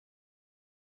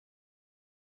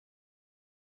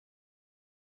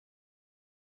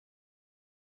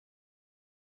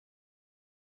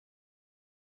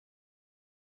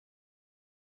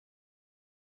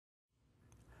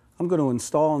I'm going to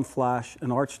install and flash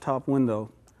an arch-top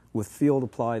window with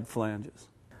field-applied flanges.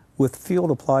 With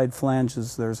field-applied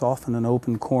flanges, there's often an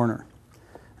open corner.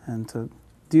 And to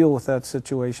deal with that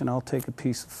situation, I'll take a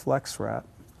piece of FlexWrap,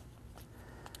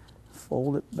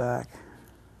 fold it back,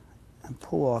 and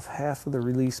pull off half of the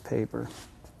release paper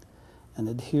and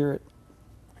adhere it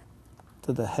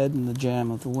to the head and the jamb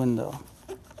of the window.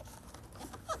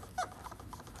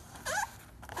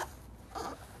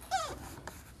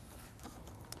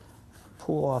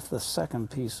 Pull off the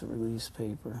second piece of release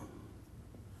paper.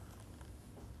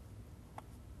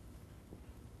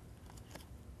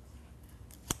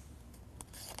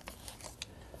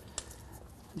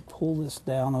 And pull this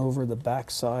down over the back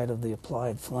side of the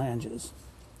applied flanges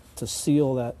to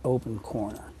seal that open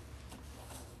corner.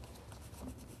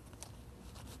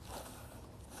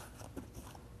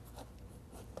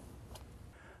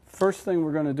 First thing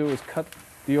we're going to do is cut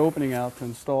the opening out to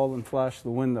install and flash the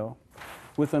window.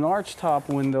 With an arch-top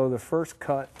window, the first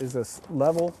cut is a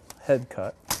level head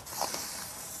cut,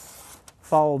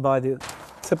 followed by the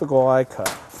typical eye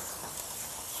cut.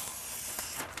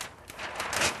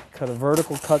 Cut a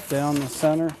vertical cut down the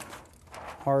center,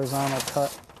 horizontal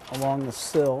cut along the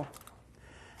sill,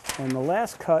 and the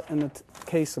last cut in the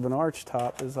case of an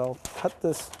arch-top is I'll cut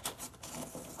this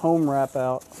home wrap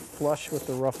out flush with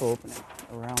the rough opening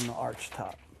around the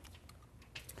arch-top.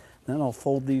 Then I'll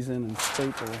fold these in and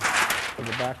staple to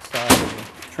the back side of the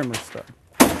trimmer stud.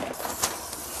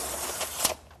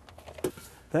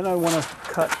 Then I want to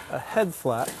cut a head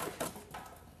flap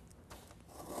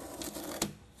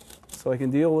so I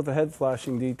can deal with the head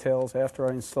flashing details after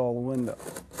I install the window.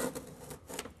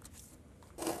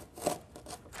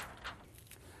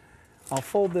 I'll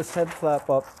fold this head flap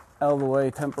up out of the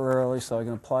way temporarily so I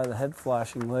can apply the head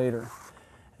flashing later.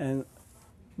 And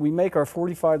we make our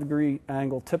 45-degree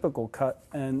angle typical cut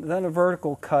and then a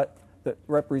vertical cut that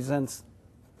represents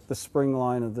the spring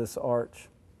line of this arch.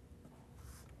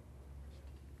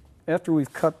 After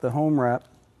we've cut the home wrap,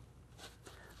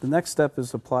 the next step is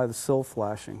to apply the sill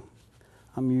flashing.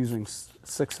 I'm using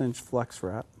 6-inch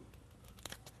FlexWrap.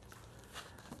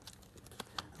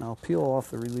 And I'll peel off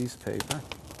the release paper.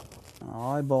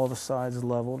 I'll eyeball the sides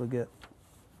level to get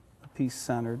the piece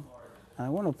centered. And I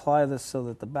want to apply this so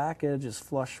that the back edge is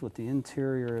flush with the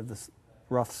interior of this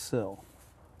rough sill.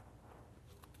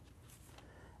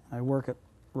 I work it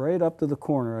right up to the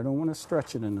corner. I don't want to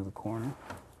stretch it into the corner.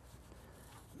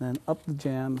 Then up the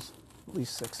jambs at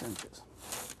least 6 inches.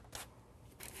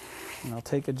 And I'll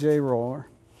take a J-roller,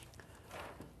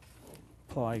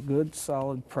 apply good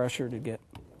solid pressure to get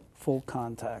full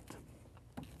contact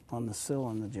on the sill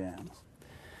and the jambs.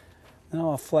 Now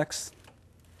I'll flex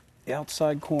the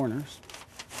outside corners.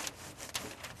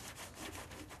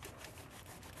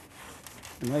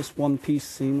 A nice one-piece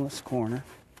seamless corner.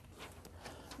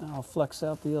 Now I'll flex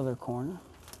out the other corner.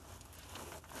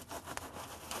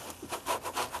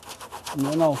 And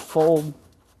then I'll fold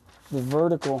the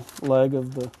vertical leg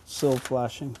of the sill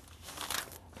flashing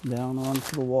down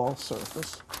onto the wall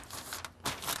surface.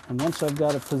 And once I've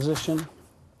got it positioned,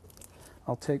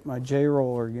 I'll take my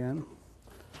J-roller again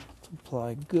to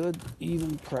apply good,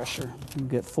 even pressure and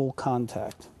get full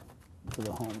contact to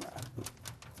the home wrap.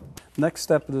 Next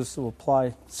step is to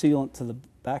apply sealant to the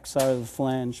back side of the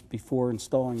flange before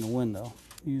installing the window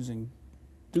using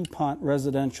DuPont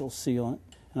residential sealant,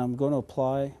 and I'm going to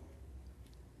apply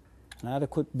an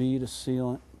adequate bead of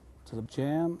sealant to the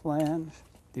jamb flange,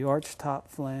 the arch top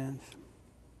flange,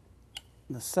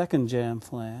 and the second jamb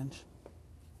flange,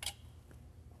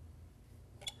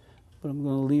 but I'm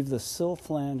going to leave the sill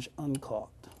flange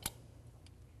uncaulked.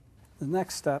 The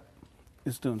next step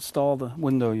is to install the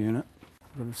window unit.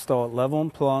 I'm going to install it level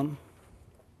and plumb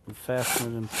and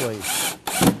fasten it in place.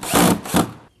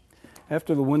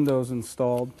 After the window is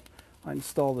installed, I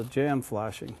install the jamb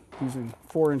flashing using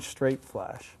 4-inch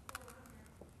StraightFlash.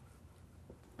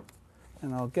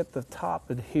 And I'll get the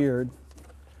top adhered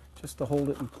just to hold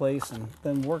it in place and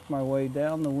then work my way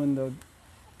down the window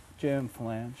jamb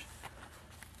flange,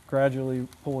 gradually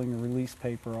pulling the release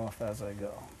paper off as I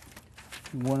go.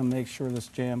 You want to make sure this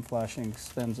jamb flashing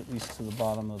extends at least to the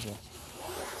bottom of the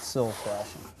sill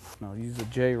flashing. And I'll use a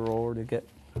J-roller to get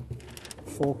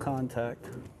full contact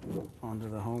onto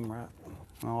the home wrap.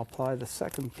 And I'll apply the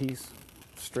second piece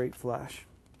of StraightFlash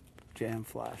jamb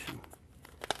flashing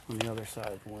on the other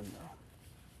side of the window.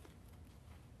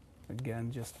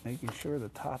 Again, just making sure the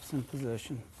top's in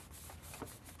position.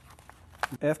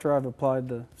 After I've applied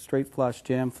the StraightFlash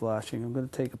jamb flashing, I'm going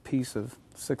to take a piece of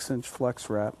 6-inch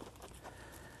FlexWrap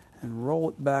and roll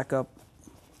it back up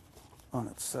on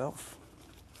itself.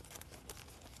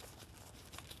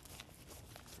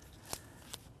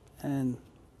 And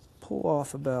pull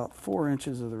off about 4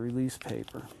 inches of the release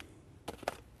paper.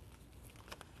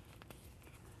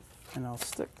 And I'll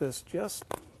stick this just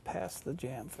past the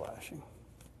jam flashing.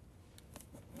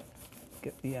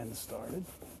 Get the end started,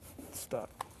 stuck.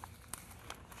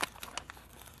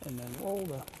 And then roll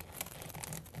the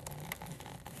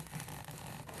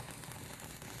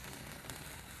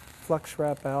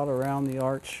FlexWrap out around the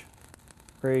arch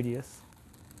radius,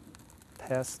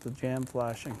 past the jam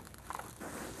flashing.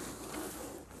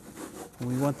 And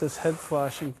we want this head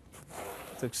flashing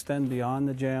to extend beyond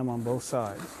the jam on both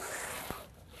sides.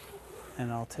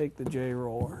 And I'll take the J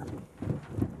roller,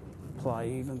 apply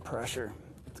even pressure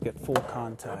to get full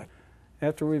contact.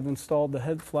 After we've installed the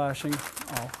head flashing,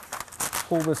 I'll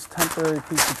pull this temporary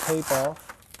piece of tape off,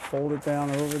 fold it down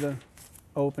over the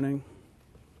opening,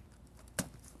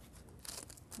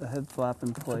 the head flap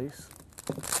in place.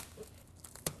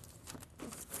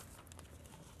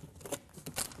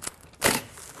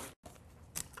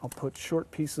 I'll put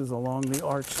short pieces along the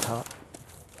arch top,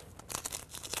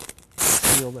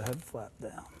 seal the head flap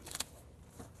down.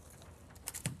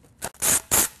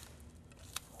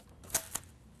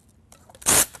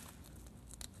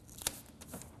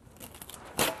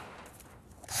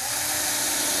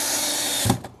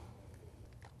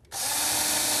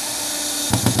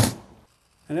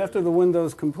 And after the window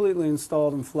is completely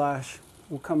installed in Flash,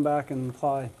 we'll come back and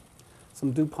apply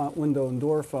some DuPont window and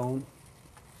door foam.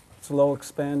 It's low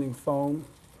expanding foam,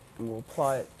 and we'll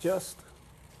apply it just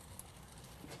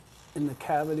in the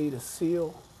cavity to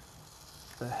seal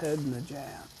the head and the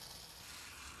jam.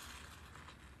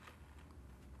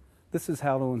 This is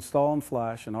how to install and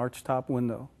flash an arch top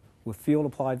window with field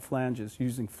applied flanges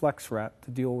using FlexWrap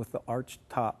to deal with the arch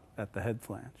top at the head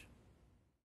flange.